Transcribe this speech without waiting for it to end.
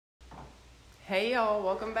Hey y'all,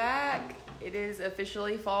 welcome back. It is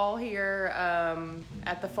officially fall here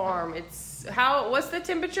at the farm. What's the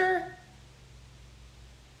temperature?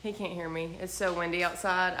 He can't hear me. It's so windy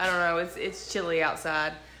outside. I don't know, it's chilly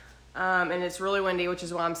outside. And it's really windy, which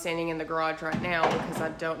is why I'm standing in the garage right now, because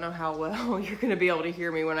I don't know how well you're gonna be able to hear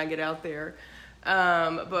me when I get out there.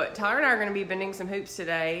 But Tyler and I are gonna be bending some hoops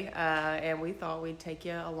today, and we thought we'd take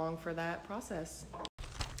you along for that process.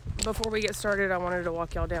 Before we get started, I wanted to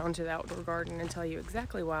walk y'all down to the outdoor garden and tell you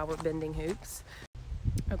exactly why we're bending hoops.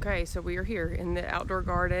 Okay, so we are here in the outdoor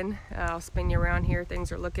garden. I'll spin you around here.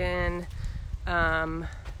 Things are looking,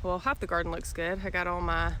 well, half the garden looks good. I got all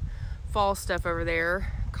my fall stuff over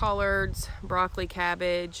there. Collards, broccoli,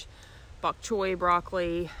 cabbage, bok choy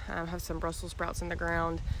broccoli. I have some Brussels sprouts in the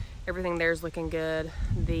ground. Everything there is looking good.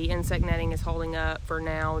 The insect netting is holding up for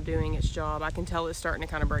now, doing its job. I can tell it's starting to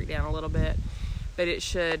kind of break down a little bit, but it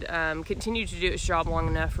should continue to do its job long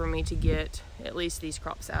enough for me to get at least these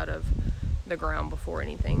crops out of the ground before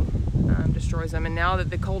anything destroys them. And now that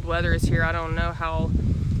the cold weather is here, I don't know how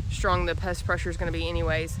strong the pest pressure is going to be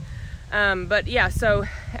anyways. But yeah, so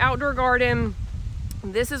outdoor garden,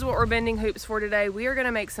 this is what we're bending hoops for today. We are going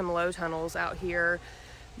to make some low tunnels out here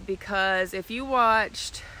because if you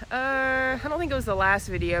watched, I don't think it was the last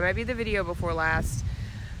video, maybe the video before last,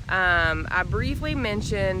 I briefly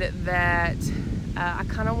mentioned that I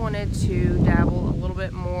kind of wanted to dabble a little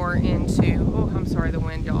bit more into, oh, I'm sorry, the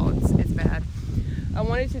wind, y'all, it's bad. I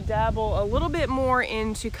wanted to dabble a little bit more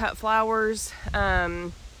into cut flowers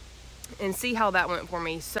and see how that went for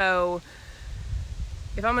me. So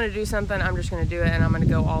if I'm going to do something, I'm just going to do it, and I'm going to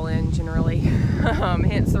go all in generally.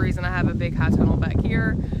 Hence the reason I have a big high tunnel back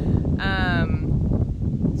here.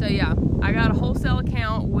 So yeah, I got a wholesale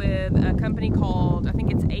account with a company called, I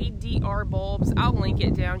think it's ADR Bulbs. I'll link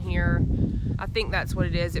it down here. I think that's what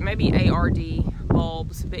it is. It may be ARD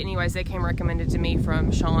Bulbs, but anyways, they came recommended to me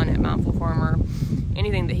from Sean at Mindful Farmer.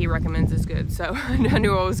 Anything that he recommends is good, so I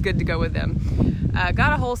knew I was good to go with them.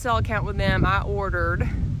 Got a wholesale account with them. I ordered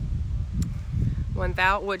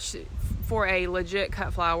 1,000, which for a legit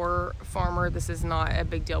cut flower farmer, this is not a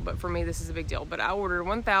big deal, but for me, this is a big deal. But I ordered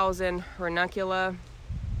 1,000 ranuncula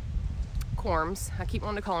corms. I keep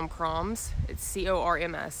wanting to call them corms. It's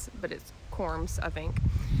C-O-R-M-S, but it's corms, I think.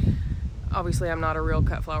 Obviously, I'm not a real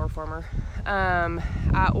cut flower farmer.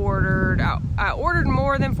 I ordered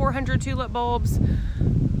more than 400 tulip bulbs,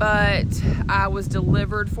 but I was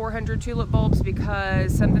delivered 400 tulip bulbs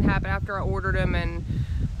because something happened after I ordered them, and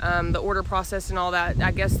the order process and all that.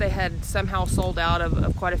 I guess they had somehow sold out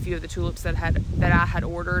of quite a few of the tulips that I had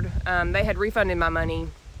ordered. They had refunded my money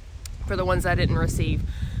for the ones I didn't receive,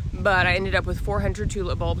 but I ended up with 400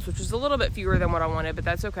 tulip bulbs, which was a little bit fewer than what I wanted, but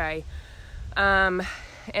that's okay.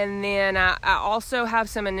 And then I also have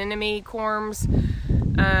some anemone corms.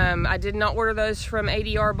 I did not order those from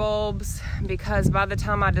ADR Bulbs because by the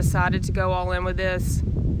time I decided to go all in with this,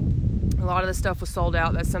 a lot of the stuff was sold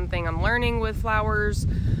out. That's something I'm learning with flowers,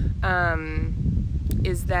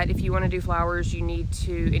 is that if you want to do flowers, you need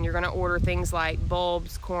to, and you're going to order things like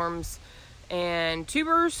bulbs, corms, and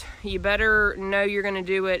tubers, you better know you're going to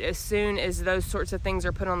do it as soon as those sorts of things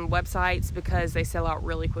are put on the websites, because they sell out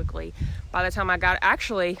really quickly. By the time I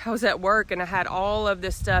was at work and I had all of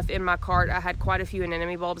this stuff in my cart. I had quite a few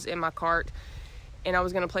anemone bulbs in my cart, and I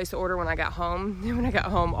was going to place the order when I got home. And when I got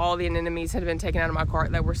home, all the anemones had been taken out of my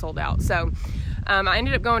cart. They were sold out. So I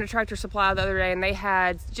ended up going to Tractor Supply the other day, and they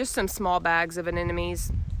had just some small bags of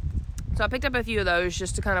anemones. So I picked up a few of those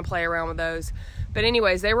just to kind of play around with those. But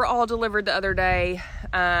anyways, they were all delivered the other day,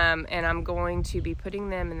 and I'm going to be putting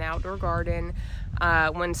them in the outdoor garden.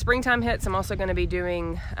 When springtime hits, I'm also going to be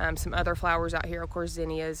doing some other flowers out here, of course,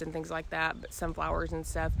 zinnias and things like that, but sunflowers and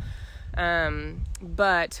stuff.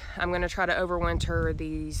 But I'm going to try to overwinter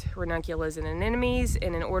these ranunculus and anemones,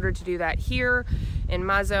 and in order to do that here in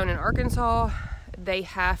my zone in Arkansas, they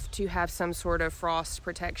have to have some sort of frost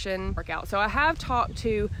protection workout. So I have talked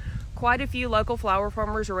to quite a few local flower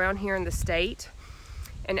farmers around here in the state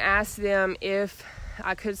and asked them if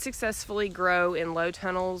I could successfully grow in low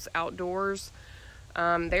tunnels outdoors.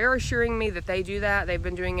 They're assuring me that they do that. They've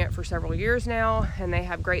been doing it for several years now, and they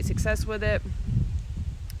have great success with it.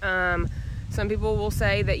 Some people will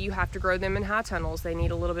say that you have to grow them in high tunnels. They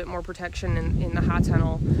need a little bit more protection in the high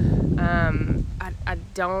tunnel.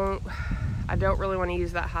 I don't really want to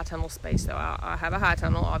use that high tunnel space, though. I have a high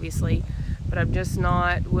tunnel, obviously, but I'm just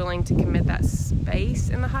not willing to commit that space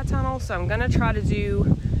in the high tunnel. So I'm gonna try to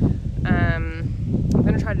do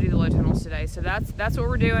the low tunnels today. So that's what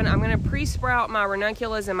we're doing. I'm gonna pre-sprout my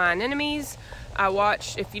ranunculus and my anemones. I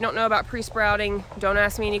watched, if you don't know about pre-sprouting, don't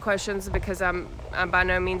ask me any questions because I'm by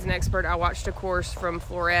no means an expert. I watched a course from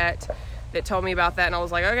Florette that told me about that, and I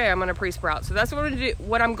was like, okay, I'm gonna pre-sprout. So that's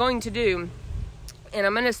what I'm going to do, and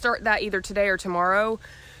I'm gonna start that either today or tomorrow.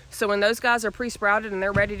 So when those guys are pre-sprouted and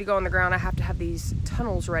they're ready to go on the ground, I have to have these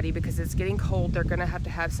tunnels ready because it's getting cold. They're gonna have to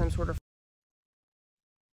have some sort of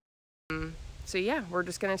so yeah, we're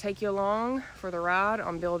just gonna take you along for the ride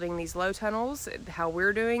on building these low tunnels, how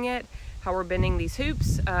we're doing it, how we're bending these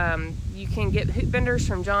hoops. You can get hoop benders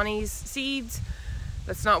from Johnny's Seeds.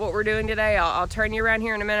 That's not what we're doing today. I'll turn you around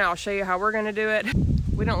here in a minute. I'll show you how we're gonna do it.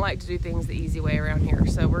 We don't like to do things the easy way around here,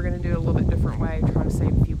 so we're gonna do it a little bit different way, trying to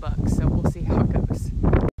save a few bucks. So we'll see how it goes.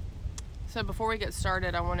 So before we get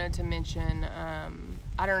started, I wanted to mention,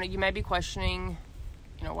 I don't know, you may be questioning,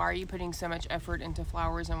 you know, why are you putting so much effort into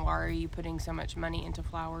flowers and why are you putting so much money into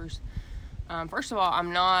flowers? First of all,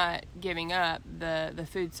 I'm not giving up the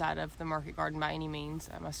food side of the market garden by any means.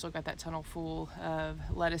 I still got that tunnel full of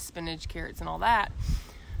lettuce, spinach, carrots, and all that.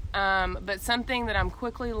 But something that I'm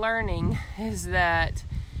quickly learning is that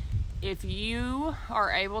if you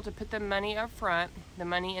are able to put the money up front, the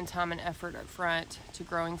money and time and effort up front to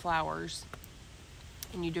growing flowers,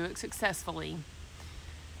 and you do it successfully,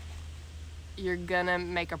 you're gonna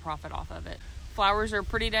make a profit off of it. Flowers are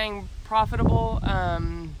pretty dang profitable.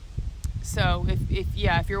 So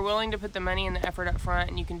if you're willing to put the money and the effort up front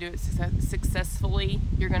and you can do it successfully,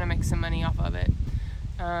 you're gonna make some money off of it.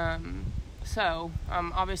 So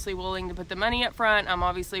I'm obviously willing to put the money up front. I'm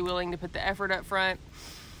obviously willing to put the effort up front.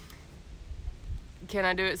 Can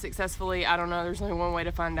I do it successfully? I don't know. There's only one way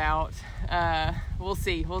to find out. We'll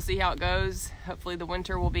see. We'll see how it goes. Hopefully the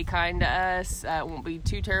winter will be kind to us. It won't be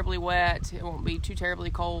too terribly wet. It won't be too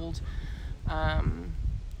terribly cold. But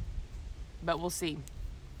we'll see.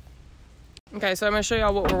 Okay, so I'm going to show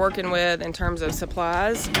y'all what we're working with in terms of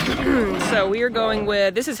supplies. So we are going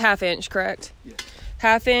with, this is 1/2 inch, correct? Yes.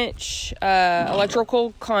 1/2 inch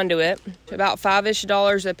electrical conduit, about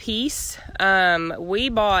 $5-ish a piece. We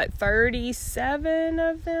bought 37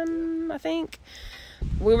 of them, I think.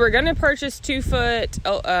 We were going to purchase 2-foot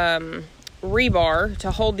rebar to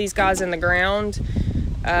hold these guys in the ground.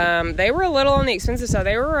 They were a little on the expensive side.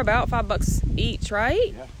 They were about $5 each,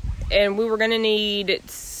 right? Yeah. And we were going to need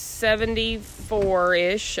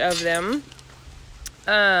 74-ish of them.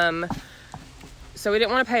 So we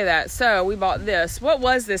didn't want to pay that. So we bought this. What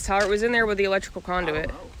was this, Tyler? It was in there with the electrical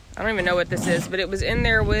conduit. I don't even know what this is, but it was in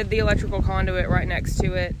there with the electrical conduit right next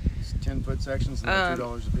to it. It's 10-foot sections and they're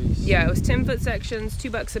 $2 a piece. Yeah, it was 10-foot sections,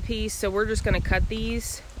 $2 a piece. So we're just going to cut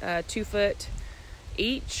these 2 foot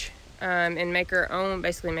each and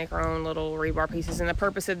basically make our own little rebar pieces. And the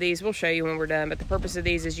purpose of these, we'll show you when we're done, but the purpose of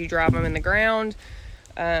these is you drive them in the ground,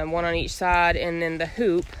 one on each side, and then the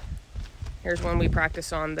hoop. Here's one we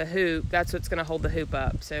practice on, the hoop. That's what's going to hold the hoop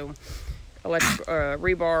up. So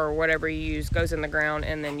rebar or whatever you use goes in the ground,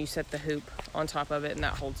 and then you set the hoop on top of it, and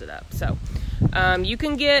that holds it up. So you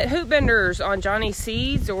can get hoop benders on Johnny's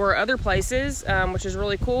Seeds or other places, which is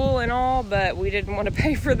really cool and all, but we didn't want to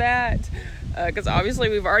pay for that because obviously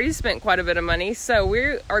we've already spent quite a bit of money. So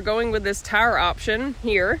we are going with this tire option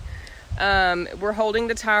here. We're holding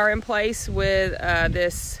the tire in place with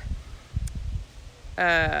this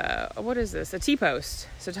what is this? A T-post.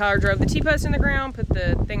 So Tyler drove the T-post in the ground, put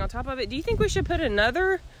the thing on top of it. Do you think we should put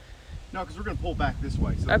another? No, because we're going to pull back this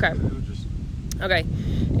way. So okay. Okay.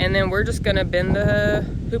 And then we're just going to bend the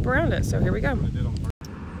hoop around it. So here we go.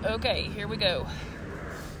 Okay, here we go.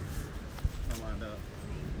 Lined up.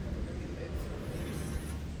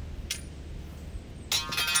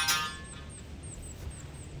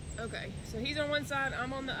 Okay, so he's on one side,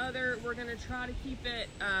 I'm on the other. We're gonna try to keep it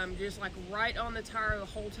just like right on the tire the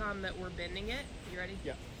whole time that we're bending it. You ready?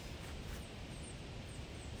 Yeah.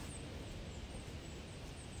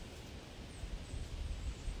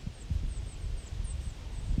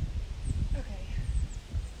 Okay.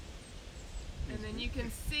 And then you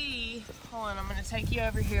can see, hold on, I'm gonna take you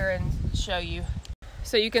over here and show you.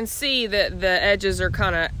 So you can see that the edges are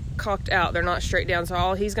kind of cocked out. They're not straight down. So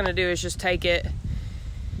all he's gonna do is just take it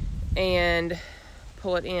and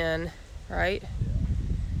pull it in, right?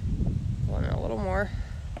 Pull in a little more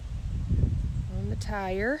on the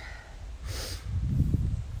tire.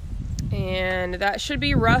 And that should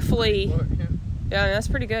be roughly, yeah, that's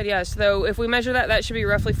pretty good, yeah. So if we measure that, that should be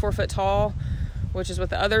roughly 4 foot tall, which is what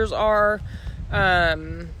the others are.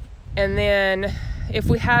 And then if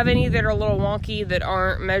we have any that are a little wonky, that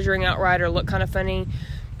aren't measuring out right or look kind of funny,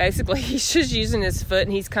 basically he's just using his foot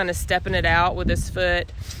and he's kind of stepping it out with his foot.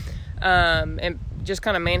 And just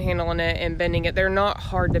kind of manhandling it and bending it. They're not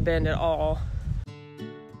hard to bend at all.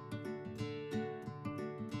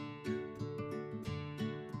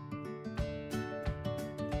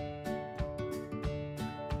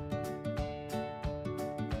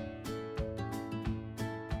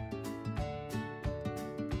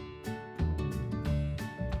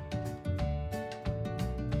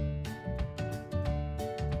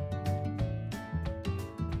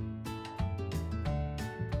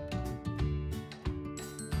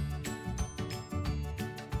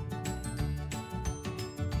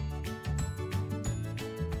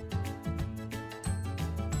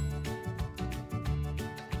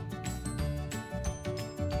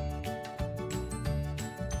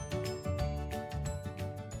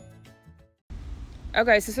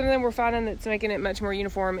 Okay, so something we're finding that's making it much more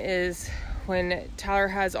uniform is when Tyler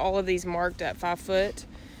has all of these marked at 5 foot.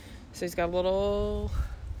 So he's got a little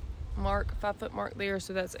mark, 5 foot mark there.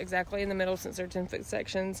 So that's exactly in the middle since they're 10 foot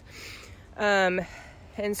sections. And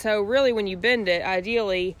so really when you bend it,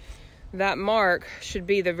 ideally that mark should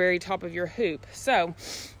be the very top of your hoop. So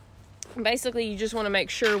basically you just want to make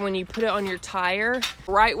sure when you put it on your tire,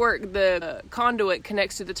 right where the conduit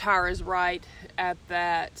connects to the tire is right at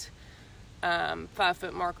that 5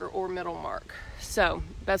 foot marker or middle mark. So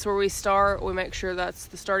that's where we start. We make sure that's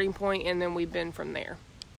the starting point, and then we bend from there.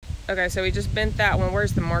 Okay, so we just bent that one.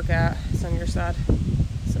 Where's the mark at? It's on your side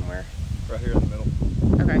somewhere. Right here in the middle.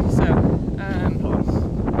 Okay, so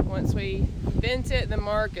once we bent it, the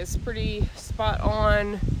mark is pretty spot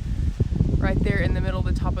on right there in the middle of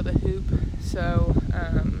the top of the hoop. So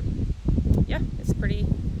yeah, it's pretty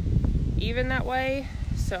even that way.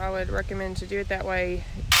 So I would recommend to do it that way.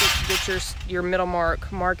 Get your middle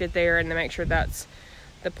mark it there, and then make sure that's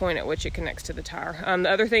the point at which it connects to the tire. The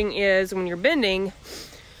other thing is when you're bending,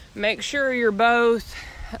 make sure you're both,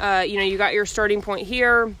 you got your starting point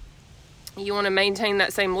here. You want to maintain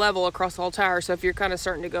that same level across the whole tire. So if you're kind of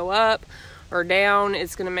starting to go up or down,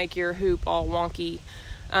 it's going to make your hoop all wonky.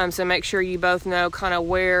 So make sure you both know kind of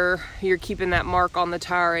where you're keeping that mark on the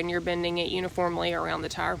tire and you're bending it uniformly around the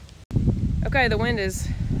tire. Okay, the wind is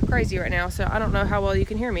crazy right now, so I don't know how well you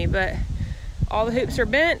can hear me, but all the hoops are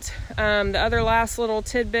bent. The other last little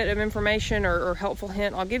tidbit of information or helpful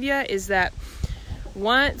hint I'll give you is that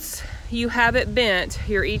once you have it bent,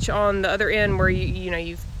 you're each on the other end where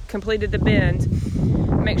you've completed the bend,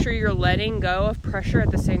 make sure you're letting go of pressure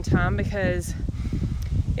at the same time, because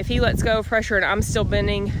if he lets go of pressure and I'm still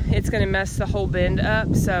bending, it's going to mess the whole bend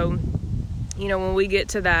up. So when we get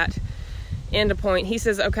to that end point, he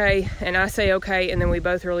says okay and I say okay, and then we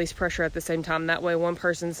both release pressure at the same time. That way one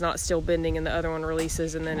person's not still bending and the other one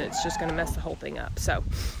releases, and then it's just going to mess the whole thing up. So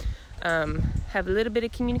have a little bit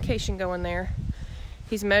of communication going there.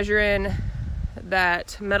 He's measuring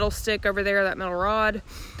that metal stick over there, that metal rod,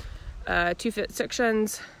 2 foot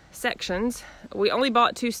sections. We only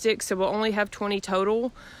bought 2 sticks, so we'll only have 20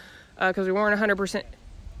 total because we weren't 100%.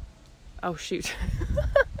 Oh shoot.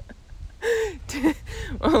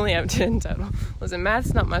 We'll only have 10 total. Listen,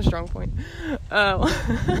 math's not my strong point. We'll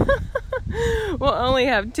only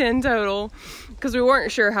have 10 total because we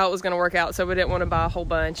weren't sure how it was going to work out, so we didn't want to buy a whole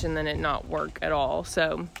bunch and then it not work at all.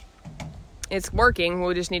 So it's working.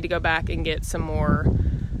 We just need to go back and get some more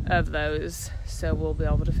of those, so we'll be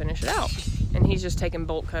able to finish it out. And he's just taking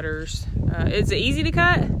bolt cutters. Is it easy to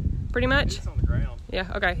cut? Pretty much? It's on the ground.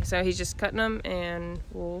 Yeah, okay. So he's just cutting them and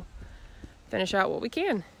we'll finish out what we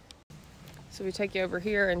can. So we take you over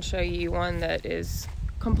here and show you one that is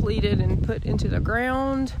completed and put into the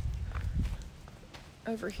ground.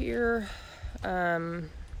 Over here,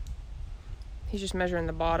 he's just measuring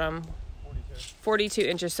the bottom, 42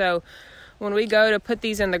 inches. So when we go to put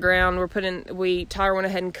these in the ground, Tyler went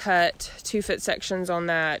ahead and cut 2 foot sections on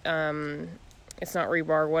that. It's not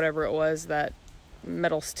rebar, whatever it was, that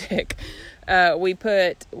metal stick. We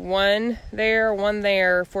put one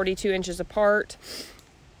there, 42 inches apart.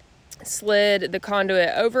 Slid the conduit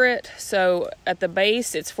over it, so at the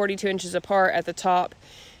base it's 42 inches apart, at the top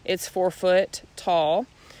it's 4 foot tall,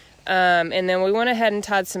 and then we went ahead and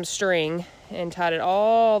tied some string and tied it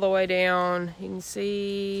all the way down, you can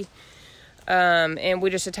see, and we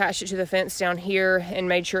just attached it to the fence down here and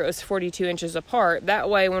made sure it was 42 inches apart. That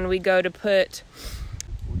way when we go to put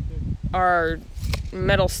our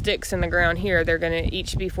metal sticks in the ground here, they're going to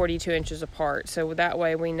each be 42 inches apart, so that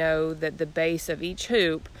way we know that the base of each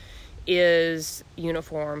hoop is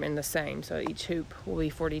uniform and the same. So each hoop will be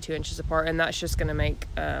 42 inches apart, and that's just going to make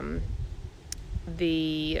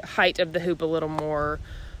the height of the hoop a little more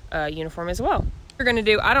uniform as well. We're going to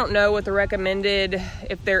do, I don't know what the recommended,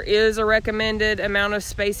 if there is a recommended amount of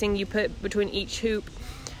spacing you put between each hoop.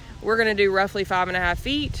 We're going to do roughly 5.5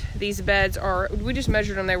 feet. These beds are, we just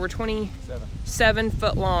measured them, they were 27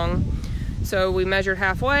 foot long. So we measured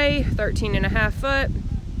halfway, 13.5 foot.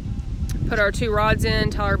 Put our 2 rods in.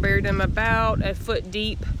 Tyler buried them about 1 foot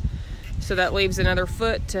deep, so that leaves another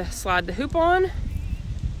foot to slide the hoop on,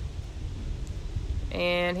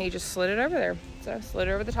 and he just slid it over there. So slid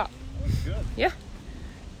it over the top. Good. Yeah.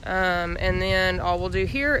 And then all we'll do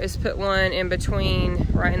here is put one in between,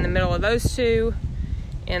 right in the middle of those 2,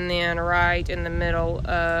 and then right in the middle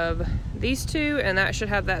of these 2, and that should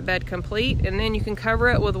have that bed complete. And then you can cover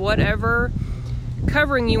it with whatever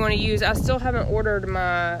covering you want to use. I still haven't ordered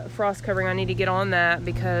my frost covering. I need to get on that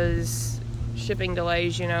because shipping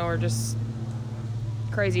delays, are just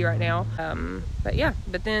crazy right now. But yeah,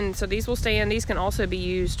 but then, so these will stay in. These can also be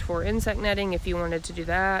used for insect netting if you wanted to do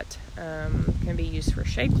that. Can be used for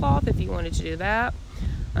shade cloth if you wanted to do that.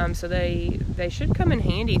 So they should come in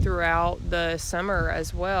handy throughout the summer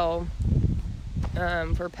as well,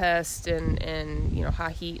 for pests and you know,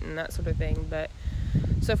 high heat and that sort of thing. But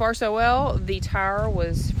so far so well. The tire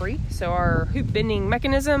was free, so our hoop bending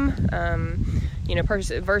mechanism, you know,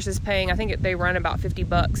 versus paying, I think they run about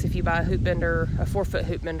 $50 if you buy a hoop bender, a 4-foot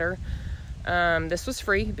hoop bender. This was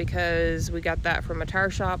free because we got that from a tire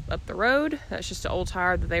shop up the road. That's just an old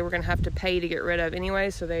tire that they were going to have to pay to get rid of anyway,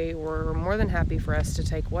 so they were more than happy for us to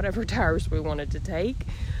take whatever tires we wanted to take.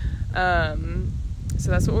 So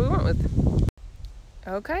that's what we went with.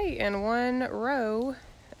 Okay, and one row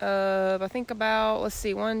of, I think about, let's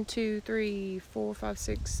see, 1, 2, 3, 4, 5,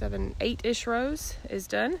 6, 7, 8-ish rows is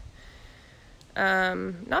done.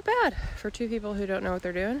 Not bad for 2 people who don't know what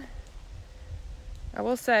they're doing. I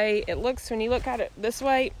will say, it looks, when you look at it this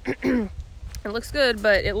way, it looks good,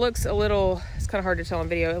 but it looks a little, it's kind of hard to tell on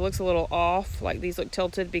video, it looks a little off, like these look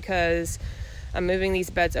tilted because I'm moving these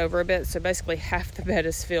beds over a bit, so basically half the bed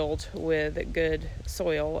is filled with good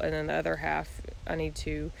soil, and then the other half I need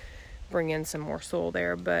to bring in some more soil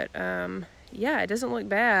there. But yeah, it doesn't look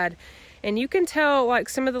bad. And you can tell, like,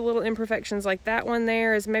 some of the little imperfections, like that one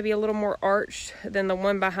there is maybe a little more arched than the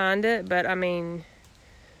one behind it, but I mean,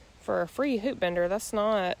 for a free hoop bender, that's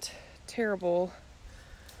not terrible.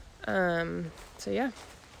 So yeah,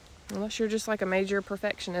 unless you're just like a major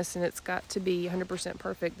perfectionist and it's got to be 100%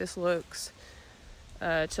 perfect, this looks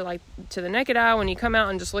to the naked eye, when you come out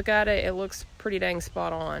and just look at it, it looks pretty dang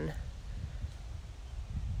spot on.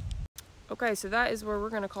 Okay, so that is where we're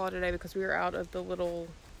going to call it a day, because we are out of the little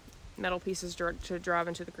metal pieces to drive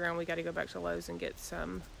into the ground. We got to go back to Lowe's and get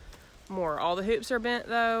some more. All the hoops are bent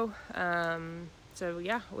though. So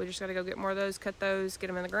yeah, we just got to go get more of those, cut those, get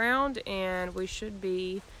them in the ground, and we should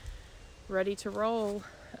be ready to roll.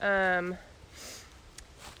 Is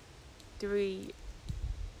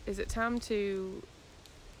it time to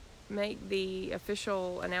make the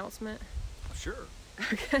official announcement? Sure.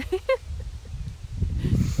 Okay.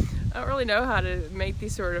 I don't really know how to make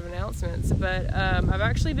these sort of announcements, but I've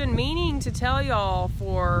actually been meaning to tell y'all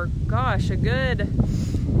for, gosh, a good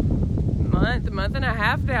month and a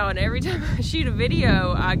half now, and every time I shoot a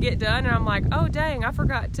video, I get done and I'm like, oh dang, I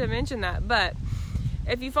forgot to mention that. But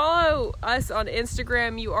if you follow us on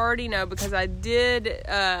Instagram, you already know, because I did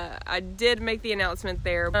make the announcement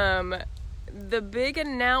there. The big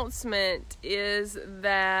announcement is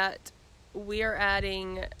that we are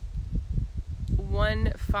adding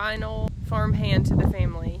one final farm hand to the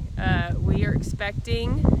family. We are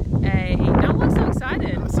expecting now look so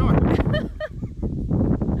excited. I'm sorry.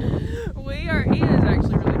 He is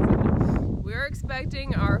actually really excited. We're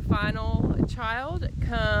expecting our final child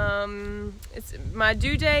my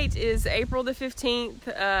due date is April the 15th.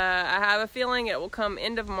 I have a feeling it will come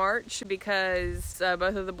end of March, because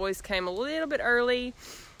both of the boys came a little bit early.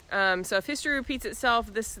 So if history repeats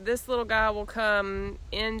itself, this little guy will come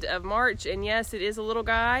end of March. And yes, it is a little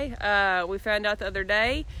guy. We found out the other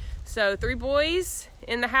day. So 3 boys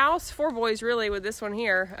in the house, 4 boys really with this one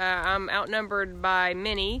here. I'm outnumbered by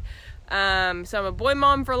many. So I'm a boy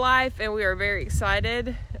mom for life, and we are very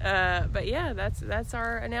excited. But yeah, that's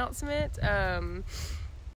our announcement.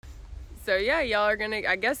 So yeah, y'all are gonna,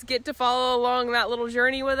 I guess, get to follow along that little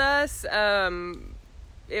journey with us.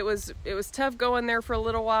 It was tough going there for a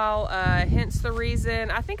little while, hence the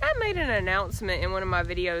reason. I think I made an announcement in one of my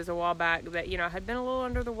videos a while back that, you know, I had been a little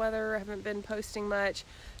under the weather. I haven't been posting much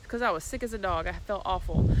because I was sick as a dog. I felt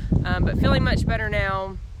awful, but feeling much better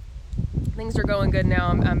now. Things are going good now.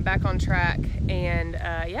 I'm back on track, and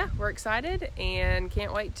yeah, we're excited and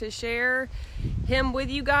can't wait to share him with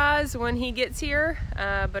you guys when he gets here.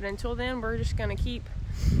 But until then, we're just gonna keep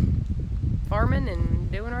farming and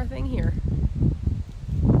doing our thing here.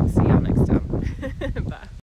 See y'all next time. Bye.